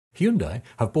Hyundai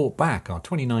have brought back our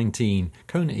 2019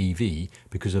 Kona EV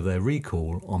because of their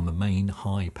recall on the main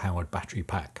high-powered battery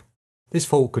pack. This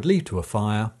fault could lead to a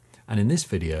fire, and in this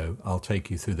video I'll take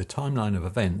you through the timeline of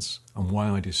events and why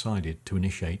I decided to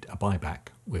initiate a buyback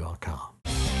with our car.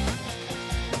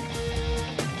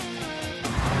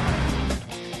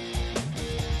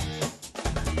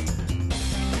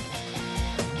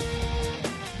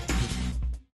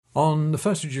 On the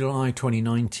 1st of July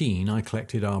 2019, I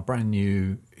collected our brand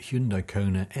new Hyundai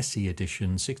Kona SE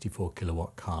Edition 64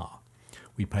 kilowatt car.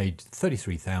 We paid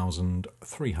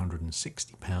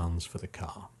 £33,360 for the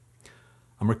car.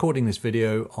 I'm recording this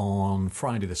video on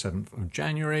Friday the 7th of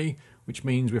January, which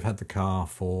means we've had the car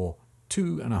for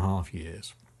 2.5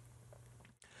 years.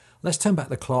 Let's turn back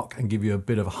the clock and give you a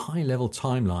bit of a high-level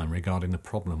timeline regarding the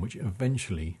problem, which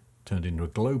eventually turned into a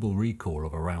global recall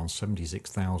of around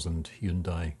 76,000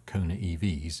 Hyundai Kona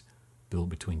EVs built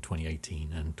between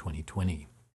 2018 and 2020.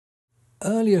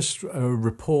 Earliest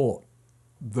report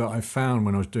that I found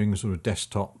when I was doing sort of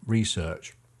desktop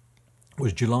research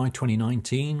was July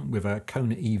 2019 with a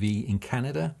Kona EV in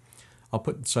Canada. I'll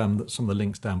put some of the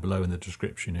links down below in the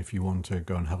description if you want to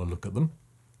go and have a look at them.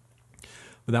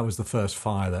 But that was the first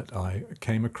fire that I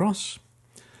came across.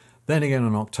 Then again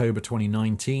in October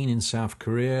 2019 in South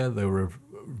Korea, there were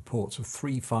reports of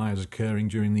 3 fires occurring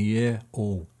during the year,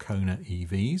 all Kona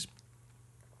EVs.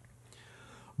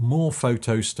 More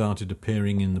photos started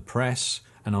appearing in the press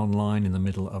and online in the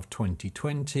middle of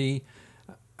 2020.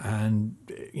 And,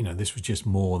 this was just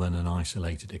more than an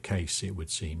isolated case, it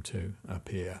would seem to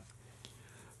appear.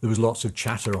 There was lots of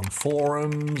chatter on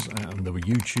forums and there were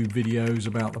YouTube videos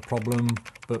about the problem,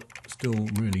 but still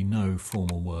really no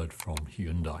formal word from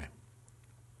Hyundai.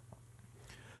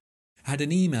 I had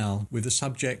an email with the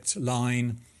subject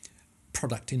line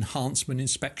Product Enhancement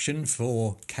Inspection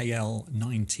for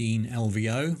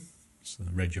KL19LVO, so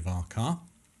the reg of our car.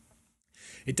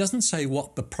 It doesn't say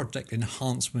what the product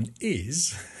enhancement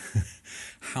is.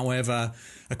 However,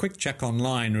 a quick check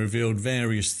online revealed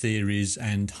various theories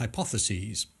and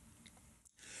hypotheses.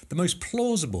 The most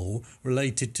plausible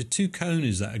related to 2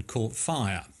 Konas that had caught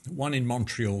fire, one in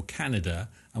Montreal, Canada,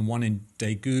 and one in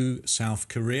Daegu, South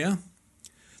Korea.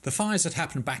 The fires that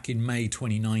happened back in May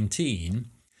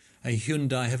 2019,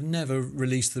 Hyundai have never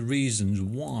released the reasons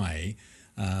why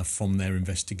from their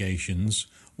investigations.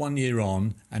 1 year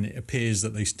on, and it appears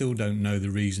that they still don't know the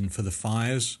reason for the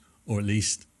fires, or at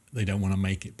least they don't want to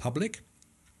make it public.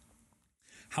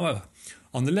 However,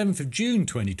 on the 11th of June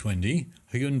 2020,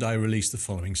 Hyundai released the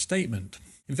following statement.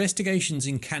 Investigations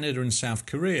in Canada and South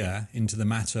Korea into the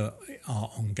matter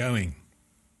are ongoing.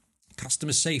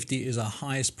 Customer safety is our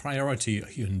highest priority at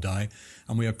Hyundai,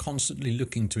 and we are constantly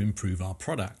looking to improve our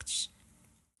products.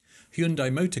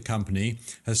 Hyundai Motor Company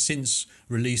has since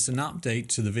released an update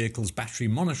to the vehicle's battery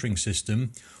monitoring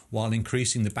system while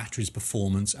increasing the battery's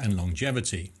performance and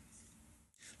longevity.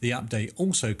 The update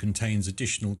also contains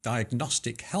additional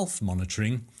diagnostic health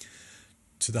monitoring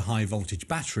to the high voltage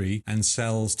battery and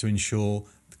cells to ensure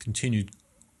the continued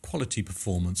quality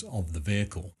performance of the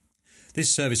vehicle.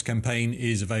 This service campaign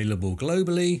is available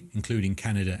globally, including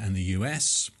Canada and the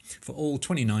US, for all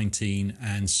 2019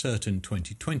 and certain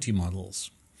 2020 models,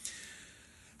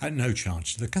 at no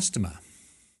charge to the customer.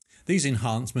 These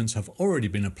enhancements have already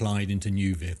been applied into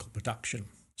new vehicle production.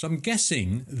 So I'm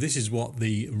guessing this is what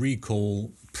the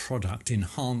recall product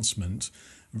enhancement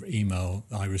email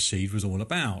I received was all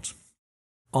about.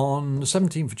 On the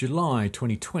 17th of July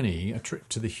 2020, a trip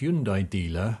to the Hyundai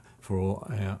dealer for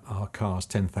our car's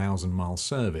 10,000 mile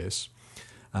service.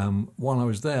 While I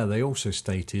was there, they also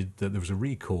stated that there was a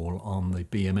recall on the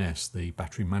BMS, the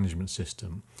battery management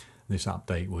system. This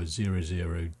update was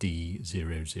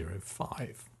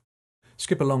 00D005.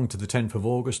 Skip along to the 10th of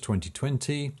August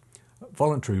 2020.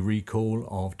 Voluntary recall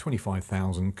of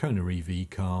 25,000 Kona EV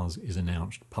cars is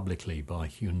announced publicly by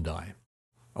Hyundai.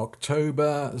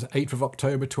 8th of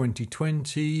October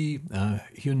 2020,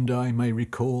 Hyundai may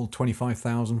recall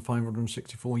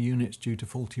 25,564 units due to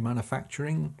faulty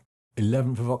manufacturing.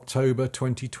 11th of October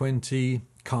 2020,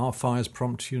 car fires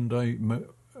prompt Hyundai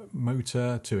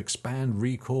Motor to expand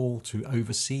recall to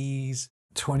overseas.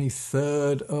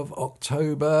 23rd of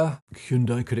October,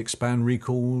 Hyundai could expand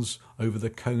recalls over the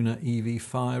Kona EV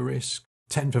fire risk.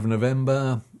 10th of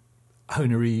November,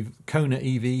 Kona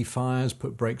EV fires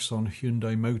put brakes on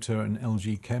Hyundai Motor and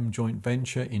LG Chem joint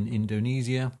venture in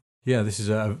Indonesia. Yeah, this is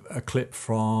a clip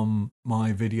from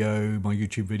my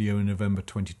YouTube video in November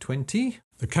 2020.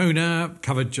 The Kona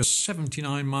covered just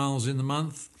 79 miles in the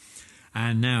month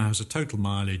and now has a total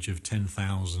mileage of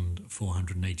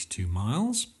 10,482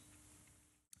 miles.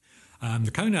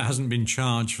 The Kona hasn't been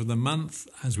charged for the month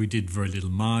as we did very little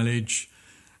mileage,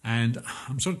 and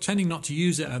I'm sort of tending not to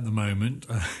use it at the moment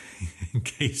in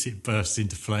case it bursts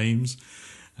into flames.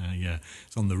 Yeah,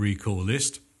 it's on the recall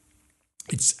list.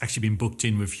 It's actually been booked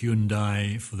in with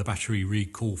Hyundai for the battery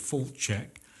recall fault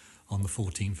check on the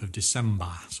 14th of December.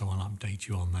 So I'll update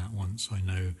you on that once I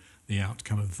know the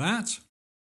outcome of that.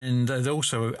 And they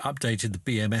also updated the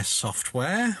BMS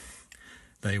software,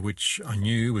 which I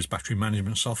knew was battery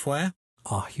management software.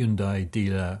 Our Hyundai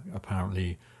dealer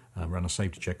apparently ran a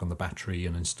safety check on the battery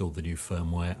and installed the new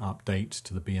firmware update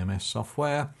to the BMS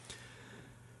software.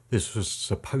 This was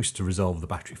supposed to resolve the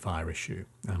battery fire issue,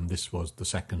 and this was the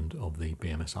second of the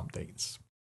BMS updates.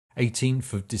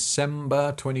 18th of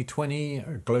December 2020,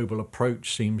 a global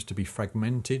approach seems to be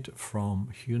fragmented from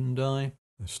Hyundai.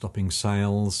 They're stopping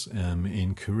sales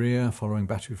in Korea following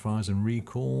battery fires and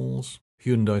recalls.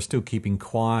 Hyundai still keeping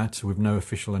quiet with no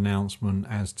official announcement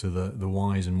as to the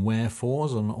whys and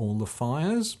wherefores on all the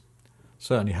fires.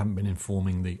 Certainly haven't been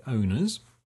informing the owners.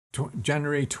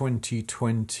 January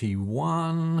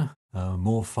 2021,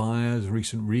 more fires,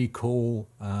 recent recall,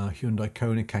 Hyundai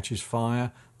Kona catches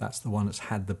fire. That's the one that's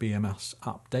had the BMS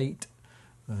update.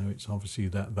 It's obviously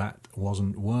that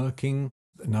wasn't working.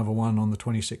 Another one on the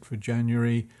 26th of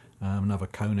January, another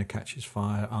Kona catches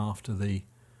fire after the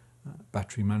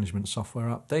battery management software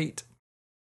update.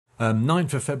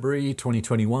 9th of February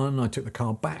 2021, I took the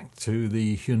car back to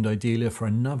the Hyundai dealer for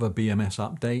another BMS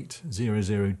update,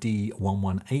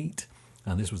 00D118,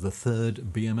 and this was the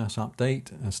third BMS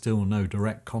update, and still no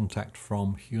direct contact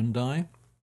from Hyundai.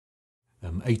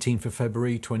 18th of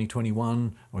February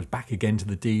 2021, I was back again to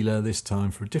the dealer, this time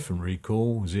for a different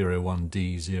recall,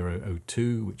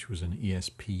 01D002, which was an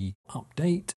ESP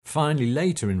update. Finally,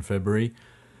 later in February,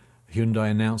 Hyundai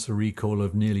announced a recall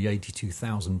of nearly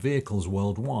 82,000 vehicles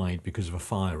worldwide because of a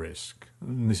fire risk.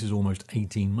 And this is almost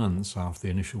 18 months after the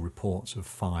initial reports of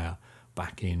fire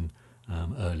back in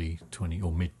early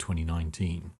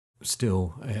mid-2019.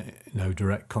 Still no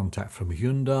direct contact from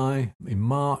Hyundai. In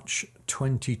March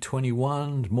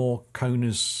 2021, more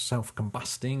Konas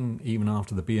self-combusting even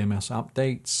after the BMS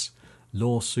updates.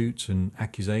 Lawsuits and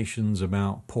accusations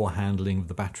about poor handling of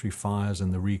the battery fires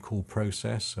and the recall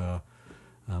process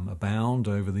abound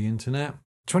over the internet.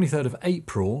 23rd of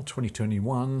April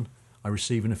 2021, I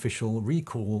received an official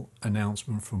recall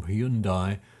announcement from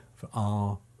Hyundai for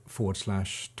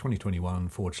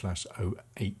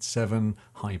R/2021/087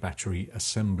 high battery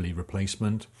assembly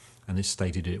replacement, and this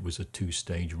stated it was a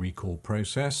two-stage recall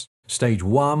process. Stage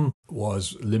 1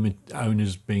 was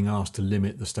owners being asked to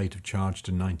limit the state of charge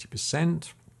to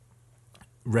 90%,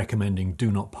 recommending do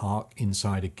not park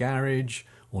inside a garage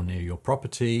or near your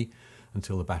property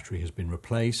until the battery has been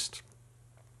replaced.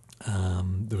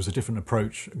 There was a different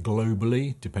approach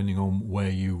globally, depending on where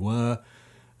you were.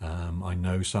 I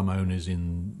know some owners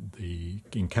in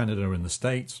Canada and the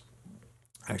States,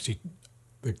 actually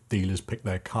the dealers picked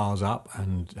their cars up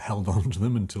and held on to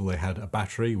them until they had a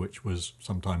battery, which was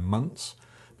sometime months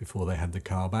before they had the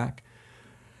car back.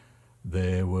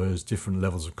 There was different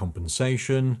levels of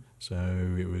compensation,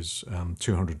 so it was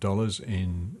 $200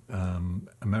 in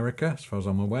America, as far as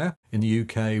I'm aware. In the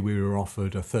UK, we were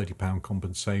offered a £30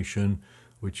 compensation,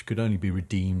 which could only be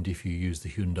redeemed if you use the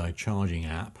Hyundai charging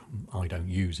app. I don't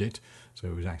use it, so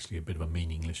it was actually a bit of a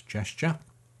meaningless gesture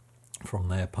from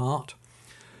their part.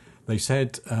 They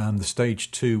said the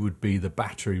stage 2 would be the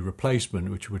battery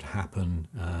replacement, which would happen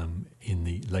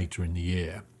later in the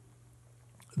year.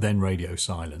 Then radio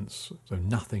silence, so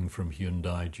nothing from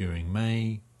Hyundai during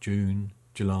May, June,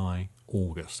 July,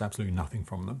 August, absolutely nothing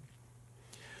from them.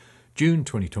 June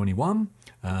 2021,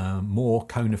 more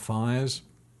Kona fires,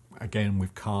 again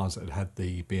with cars that had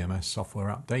the BMS software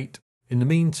update. In the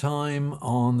meantime,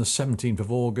 on the 17th of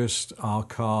August, our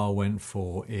car went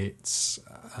for its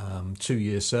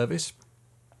 2-year service.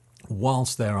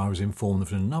 Whilst there, I was informed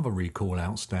of another recall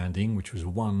outstanding, which was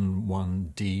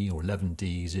 11D or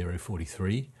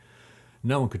 11D043.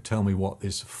 No one could tell me what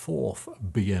this fourth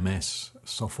BMS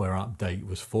software update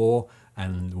was for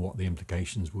and what the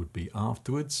implications would be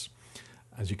afterwards.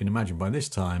 As you can imagine, by this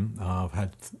time, I've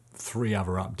had 3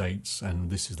 other updates, and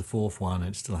this is the 4th one,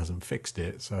 and it still hasn't fixed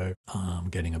it, so I'm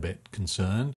getting a bit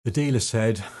concerned. The dealer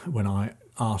said, when I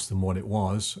asked them what it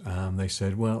was, they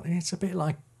said, well, it's a bit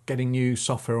like getting new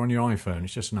software on your iPhone.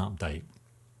 It's just an update.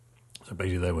 So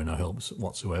basically there were no helps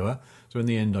whatsoever. So in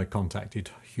the end I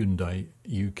contacted Hyundai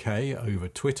UK over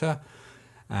Twitter,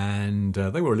 and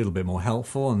they were a little bit more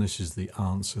helpful, and this is the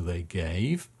answer they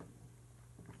gave.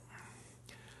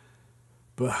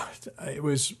 But it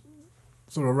was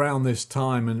sort of around this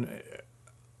time, and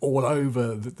all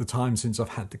over the time since I've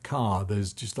had the car,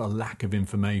 there's just a lack of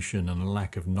information and a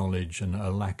lack of knowledge and a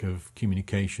lack of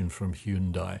communication from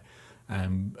Hyundai,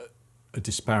 and a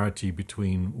disparity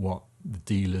between what the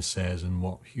dealer says and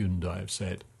what Hyundai have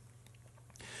said.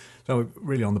 So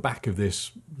really on the back of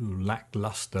this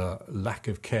lackluster lack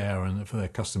of care and for their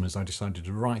customers, I decided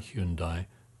to write to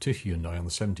Hyundai on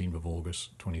the 17th of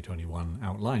August 2021,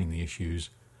 outlining the issues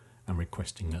and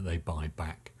requesting that they buy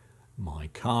back my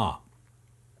car.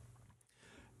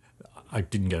 I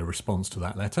didn't get a response to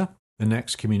that letter. The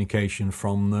next communication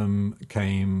from them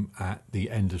came at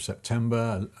the end of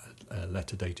September, a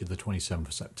letter dated the 27th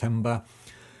of September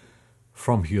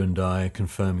from Hyundai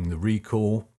confirming the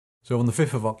recall. So on the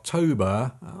 5th of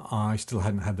October, I still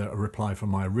hadn't had a reply from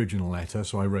my original letter,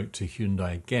 so I wrote to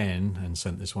Hyundai again and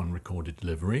sent this one recorded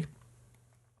delivery.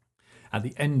 At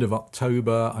the end of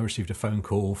October, I received a phone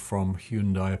call from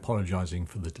Hyundai apologising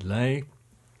for the delay.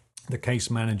 The case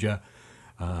manager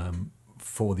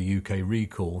for the UK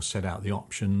recall set out the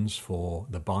options for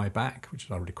the buyback, which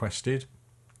I requested,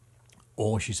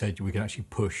 or she said we could actually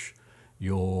push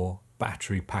your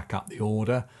battery pack up the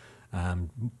order,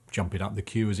 jump it up the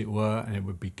queue as it were, and it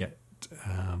would be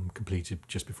completed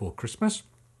just before Christmas.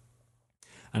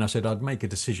 And I said I'd make a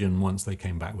decision once they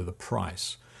came back with a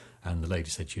price, and the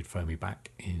lady said she'd phone me back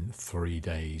in 3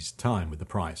 days' time with the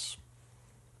price.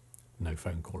 No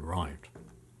phone call arrived.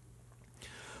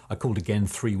 I called again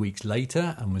 3 weeks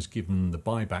later and was given the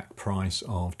buyback price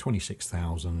of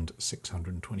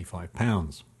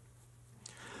 £26,625.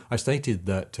 I stated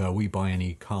that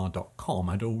WeBuyAnyCar.com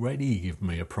had already given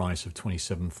me a price of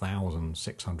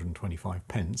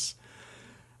 £27,625,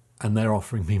 and they're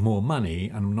offering me more money,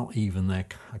 and I'm not even a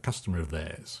customer of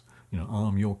theirs. You know,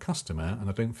 I'm your customer, and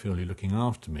I don't feel you're looking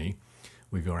after me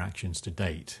with your actions to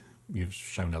date. You've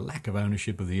shown a lack of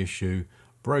ownership of the issue,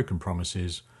 broken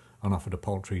promises, and offered a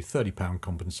paltry £30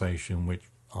 compensation, which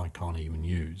I can't even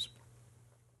use.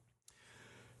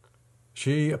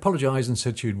 She apologised and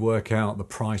said she would work out the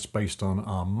price based on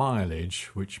our mileage,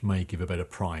 which may give a better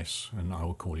price, and I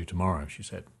will call you tomorrow, she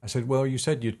said. I said, well, you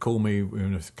said you'd call me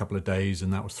in a couple of days,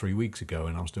 and that was 3 weeks ago,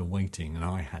 and I'm still waiting, and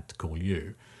I had to call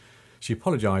you. She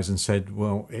apologised and said,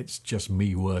 well, it's just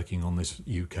me working on this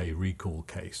UK recall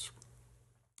case.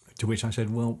 To which I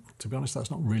said, well, to be honest,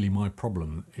 that's not really my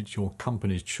problem. It's your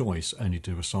company's choice only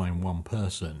to assign one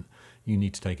person. You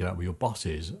need to take it up with your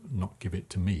bosses, not give it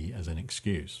to me as an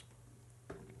excuse.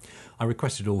 I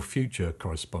requested all future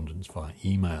correspondence via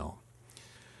email.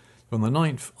 On the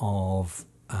 9th of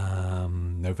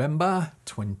November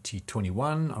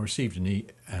 2021, I received an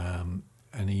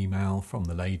email from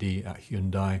the lady at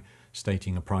Hyundai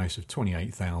stating a price of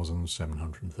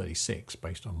 £28,736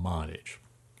 based on mileage.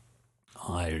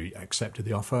 I accepted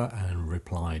the offer and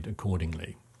replied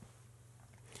accordingly.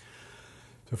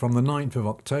 So from the 9th of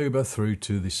October through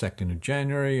to the 2nd of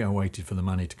January, I waited for the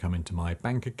money to come into my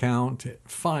bank account. It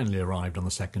finally arrived on the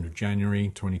 2nd of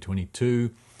January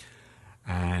 2022,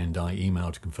 and I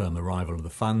emailed to confirm the arrival of the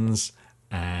funds,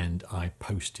 and I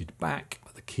posted back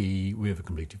the key with a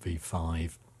completed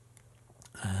V5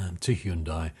 to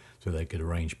Hyundai so they could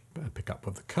arrange a pickup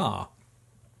of the car.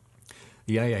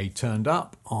 The AA turned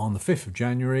up on the 5th of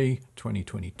January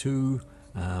 2022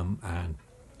 and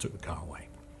took the car away.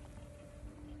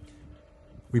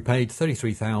 We paid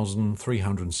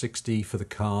 $33,360 for the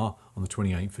car on the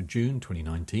 28th of June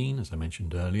 2019, as I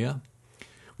mentioned earlier.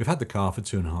 We've had the car for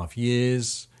 2.5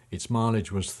 years. Its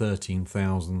mileage was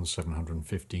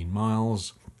 13,715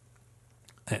 miles.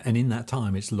 And in that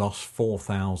time, it's lost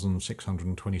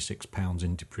 £4,626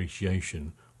 in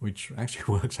depreciation, which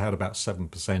actually works out about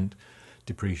 7%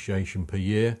 depreciation per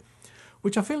year,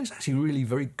 which I feel is actually really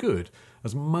very good,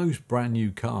 as most brand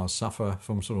new cars suffer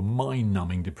from sort of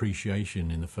mind-numbing depreciation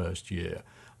in the first year,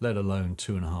 let alone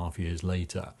 2.5 years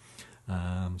later.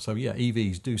 So yeah,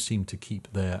 EVs do seem to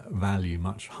keep their value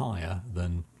much higher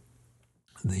than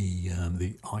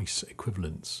the ICE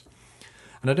equivalents.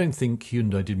 And I don't think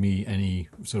Hyundai did me any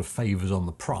sort of favours on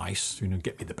the price,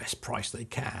 get me the best price they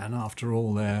can. After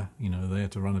all, they're there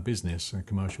to run a business, a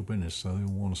commercial business, so they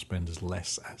want to spend as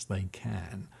less as they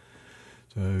can.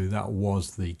 So that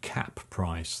was the cap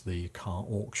price, the car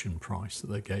auction price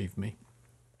that they gave me.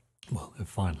 Well,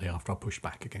 finally, after I pushed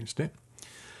back against it.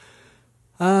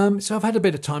 So I've had a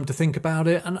bit of time to think about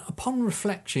it, and upon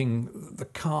reflecting the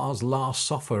car's last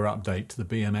software update to the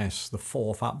BMS, the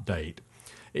 4th update,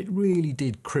 it really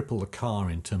did cripple the car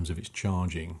in terms of its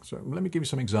charging. So let me give you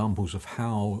some examples of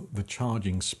how the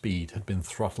charging speed had been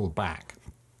throttled back.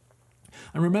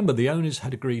 And remember, the owners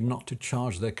had agreed not to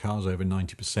charge their cars over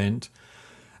 90%,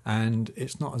 and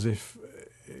it's not as if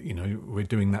you know, we're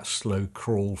doing that slow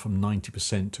crawl from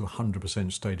 90% to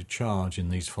 100% state of charge in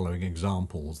these following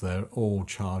examples. They're all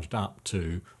charged up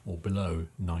to or below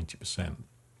 90%.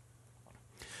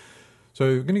 So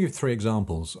I'm going to give 3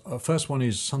 examples. First one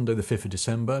is Sunday the 5th of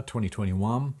December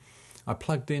 2021. I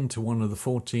plugged into one of the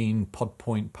 14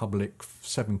 PodPoint public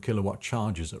 7 kilowatt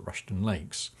chargers at Rushton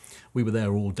Lakes. We were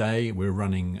there all day. We were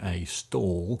running a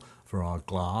stall for our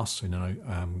glass in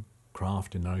an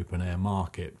craft in an open air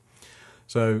market.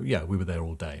 So yeah, we were there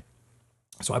all day.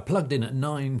 So I plugged in at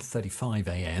 9:35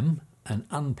 a.m. and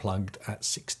unplugged at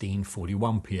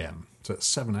 16:41 p.m. So that's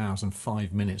 7 hours and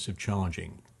 5 minutes of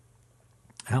charging.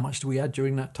 How much do we add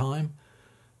during that time?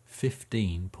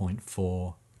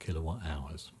 15.4 kilowatt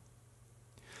hours.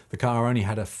 The car only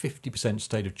had a 50%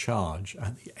 state of charge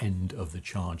at the end of the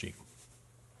charging.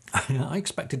 I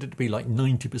expected it to be like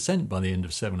 90% by the end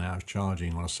of 7 hours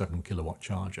charging on a 7 kilowatt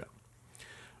charger.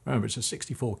 Remember, it's a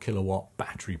 64 kilowatt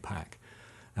battery pack,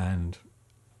 and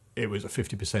it was at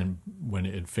 50% when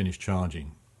it had finished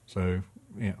charging. So,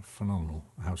 yeah, phenomenal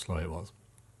how slow it was.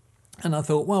 And I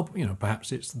thought, well, you know,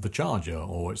 perhaps it's the charger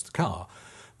or it's the car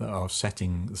that are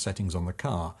setting the settings on the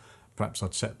car. Perhaps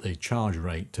I'd set the charge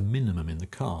rate to minimum in the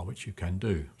car, which you can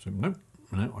do. So, no,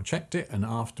 I checked it, and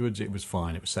afterwards it was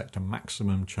fine. It was set to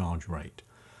maximum charge rate.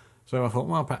 So I thought,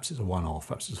 well, perhaps it's a one-off.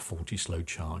 Perhaps it's a faulty slow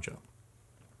charger.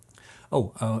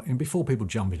 Oh, and before people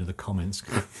jump into the comments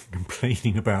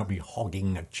complaining about me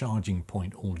hogging a charging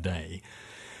point all day,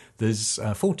 there's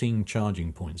 14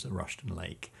 charging points at Rushton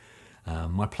Lake.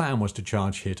 My plan was to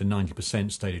charge here to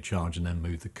 90% state of charge and then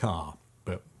move the car.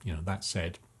 But, you know, that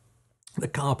said, the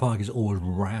car park is always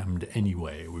rammed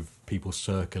anyway, with people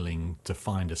circling to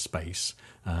find a space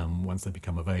once they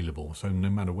become available. So no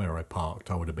matter where I parked,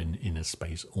 I would have been in a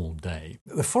space all day.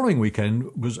 The following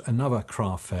weekend was another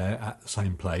craft fair at the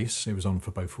same place. It was on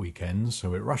for both weekends,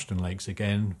 so at Rushton Lakes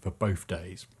again for both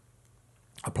days.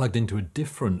 I plugged into a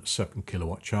different 7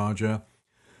 kilowatt charger,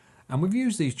 and we've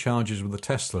used these chargers with the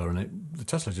Tesla, and the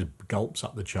Tesla just gulps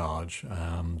up the charge.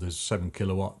 There's 7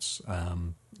 kilowatts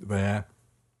there.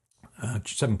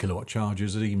 7 kilowatt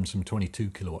chargers, there's even some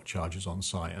 22 kilowatt chargers on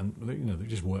site, and you know, they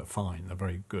just work fine. They're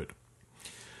very good.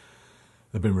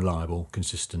 They've been reliable,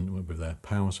 consistent with their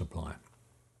power supply.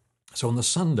 So on the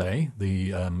Sunday,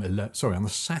 on the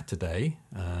Saturday,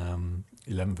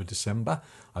 11th of December,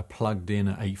 I plugged in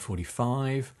at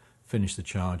 8:45, finished the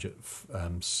charge at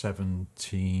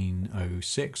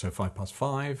 17:06, so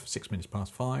 5:05, 6 minutes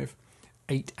past 5,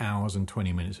 8 hours and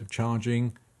 20 minutes of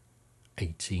charging.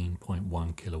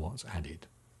 18.1 kilowatts added.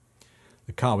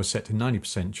 The car was set to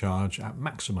 90% charge at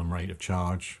maximum rate of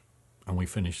charge, and we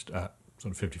finished at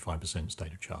sort of 55%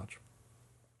 state of charge.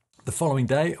 The following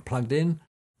day, I plugged in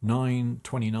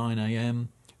 9:29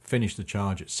 a.m, finished the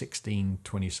charge at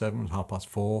 16:27,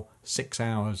 4:30, 6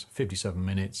 hours, 57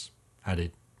 minutes,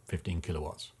 added 15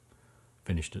 kilowatts,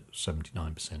 finished at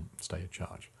 79% state of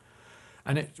charge.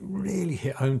 And it really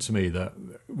hit home to me that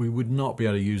we would not be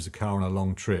able to use the car on a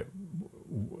long trip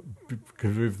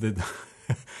because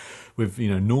with you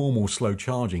know, normal slow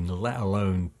charging, let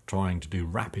alone trying to do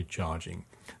rapid charging.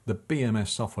 The BMS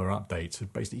software updates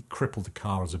have basically crippled the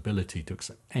car's ability to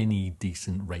accept any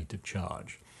decent rate of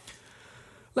charge.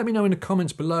 Let me know in the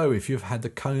comments below if you've had the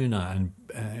Kona and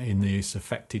in this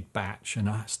affected batch and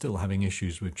are still having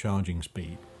issues with charging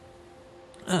speed.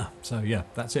 So yeah,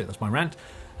 that's it. That's my rant.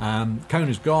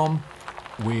 Kona's gone.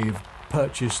 We've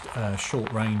purchased a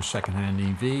short-range second-hand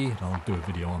EV. I'll do a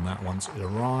video on that once it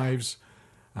arrives.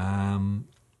 And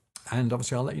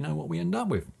obviously I'll let you know what we end up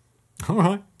with. All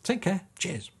right, take care.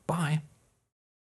 Cheers. Bye.